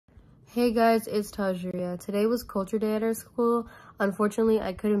Hey guys, it's Tajria. Today was Culture Day at our school. Unfortunately,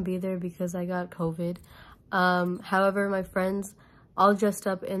 I couldn't be there because I got COVID. However, my friends all dressed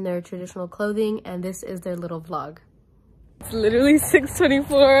up in their traditional clothing and this is their little vlog. It's literally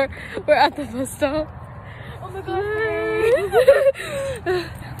 6:24. We're at the bus stop. Oh my god.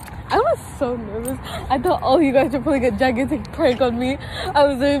 I was so nervous. I thought all you guys were pulling a gigantic prank on me. I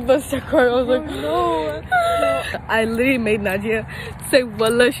was in bus stop car. I was like, no. I literally made Nadia say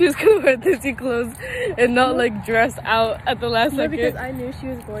wallah she was gonna wear Disney clothes and not like dress out at the last second. Because I knew she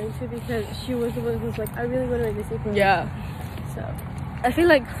was going to, because she was the one who was like, I really want to wear Disney clothes. Yeah. So I feel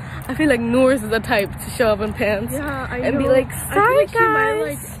like Noors is the type to show up in pants. Yeah, I and know. be like, sorry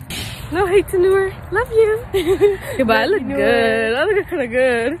guys. No hate to Noor. Love you. Okay, but I look good. I look kind of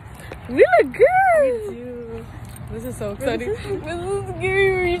good. We look good. This is so exciting. This is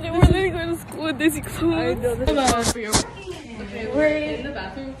scary. We're literally going to school with Disney clothes. I know. Okay, we're in the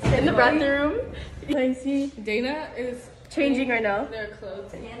bathroom. In the bathroom. Lacey. Dana is changing right now. Their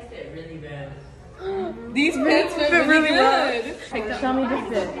clothes. Pants fit really bad. These pants fit really good. Show me the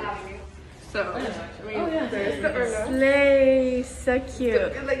fit. So, There's the Erna. Slay. So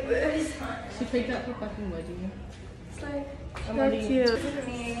cute. like this. She picked up her fucking wedgie. So cute.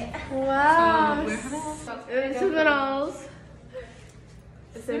 Wow. Souvenirs.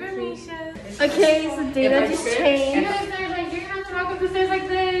 So cute. Okay, so Dana just changed. Dana's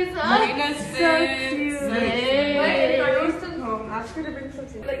So cute.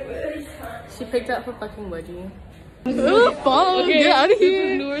 She picked up her fucking wedgie. Oh, fall! Okay, get out of here!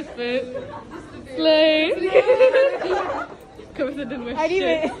 This is Noor's fit. Slay! Carissa didn't wear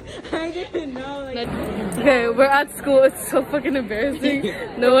shit. I didn't know. Like, okay, we're at school. It's so fucking embarrassing.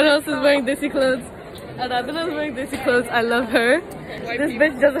 No one else is wearing Disney clothes. And Adana is wearing Disney clothes. I love her. This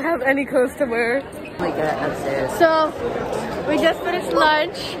bitch doesn't have any clothes to wear. Like upstairs. so, we just finished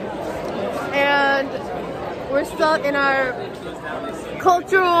lunch. And we're still in our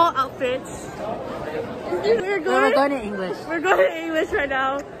cultural outfits. We're going to English. We're going to English right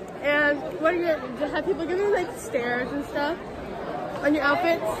now. And what are you, have people giving you like stares and stuff on your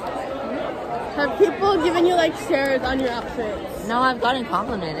outfits? Have people given you like stares on your outfits? No, I've gotten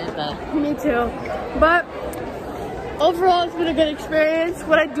complimented, but Me too. But overall, it's been a good experience.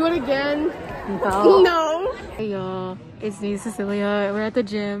 Would I do it again? No. Hey y'all, it's me, Cecilia. We're at the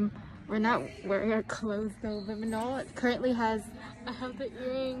gym. We're not wearing our clothes though, but Manal currently has. I have the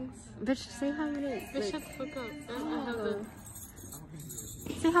earrings. Bitch, say how many. Bitch, shut the fuck up. I have the.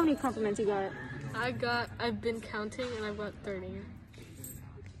 Say how many compliments you got. I've been counting and I've got 30.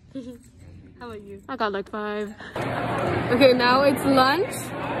 How about you? I got like 5. Okay, now it's lunch.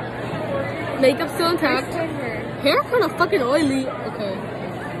 Makeup still intact. Hair kind of fucking oily. Okay.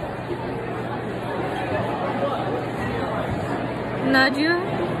 Nadia.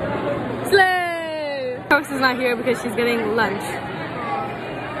 Slay! Cox is not here because she's getting lunch.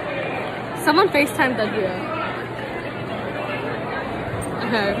 Someone FaceTime Nadia.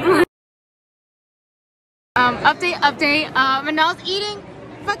 Okay. Update. Manal's eating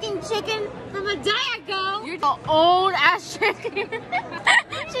fucking chicken from a day ago. You're an old ass chicken.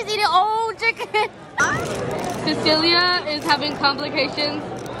 She's eating old chicken. Cecilia is having complications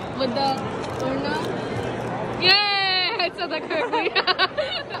with the Urna. Yay! I said that correctly.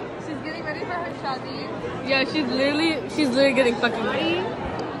 She's getting ready for her shadi. Yeah, she's literally getting fucking ready.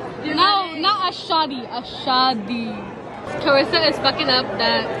 No, not a shoddy, a shadi. Carissa is fucking up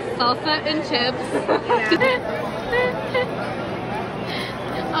that salsa and chips.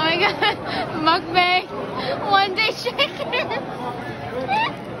 Oh my god, mukbang, one day chicken.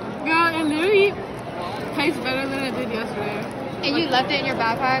 Girl, it literally tastes better than it did yesterday. And you left it in your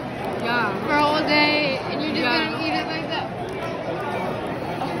backpack Yeah. for a whole day, and you're just gonna eat it like that.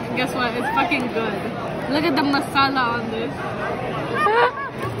 Guess what? It's fucking good. Look at the masala on this.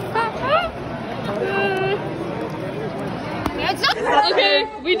 Okay,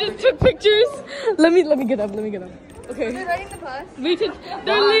 we just took pictures. Let me get up. Okay. They're riding the bus.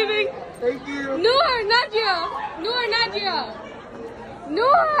 They're leaving. thank you. Noor,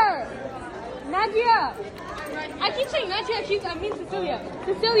 Nadia. I keep saying Nadia. I mean Cecilia.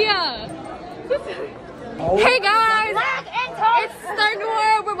 Hey guys, it's Star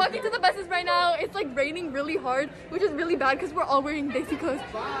Noor. We're walking to the buses right now. It's like raining really hard, which is really bad because we're all wearing basic clothes.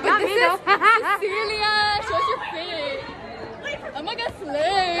 But this is Cecilia. Show us your fit. Oh my god,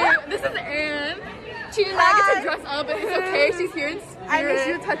 slay. This is Anne. She did not get to dress up, but it's okay. She's here in spirit. I miss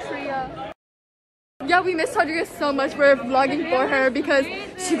you, Tatria. Yeah, we miss Tadria so much. We're vlogging for her because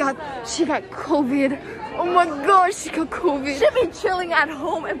she got COVID. Oh my gosh, she got COVID. She's been chilling at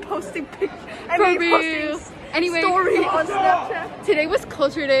home and posting pictures. For real. Anyway, story on Snapchat. Today was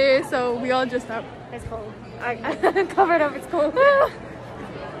culture day, so we all dressed up. It's cold. I covered up. It's cold.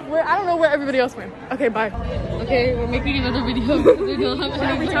 I don't know where everybody else went. Okay, bye. Okay, we're making another video because we don't have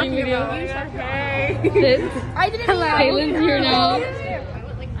any talking video. Okay. I didn't know. Kaylin's here now.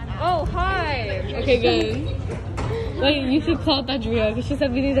 Oh, hi. Okay, good. Wait, you should call Tadria because she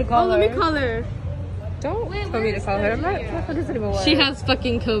said we need to call her. Let me call her. Don't tell me to call her. I'm not sure this anymore. She has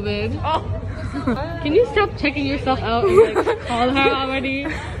fucking COVID. Oh. Can you stop checking yourself out and like call her already?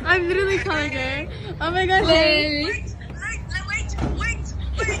 I'm literally calling her. Oh my gosh. Wait.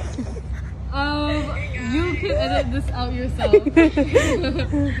 You can edit this out yourself. I'm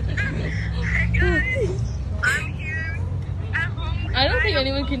here at home. I don't think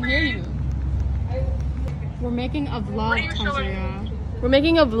anyone can hear you. We're making a vlog, Tanzania. We're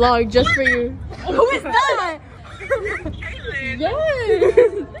making a vlog just for you. Who is that?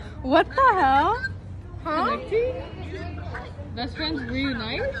 Yes! What the hell? Connecting? Best friends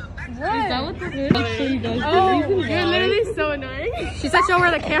reunite? What? Is that what this is? I'll show you guys. Oh, you're literally so annoying. She said show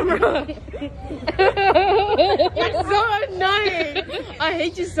her the camera. You're so annoying. I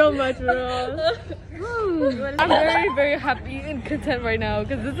hate you so much, bro. I'm very, very happy and content right now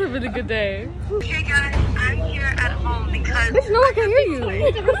because this is a really good day. Okay, guys, I'm here at home because. No one can hear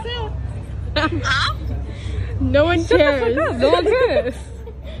you. Huh? No one cares. No one cares.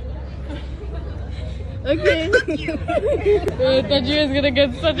 Okay. Tadria is gonna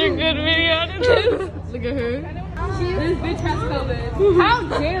get such a good video out of this. Look at her. This bitch has COVID.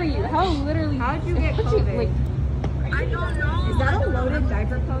 How dare you? How literally? How'd you get COVID? Like, I don't know. is that a loaded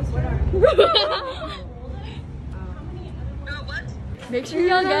diaper poster? No, what? Make sure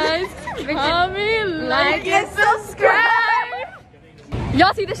y'all guys comment, like, and subscribe.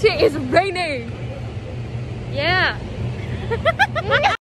 Y'all see this shit is raining. Yeah.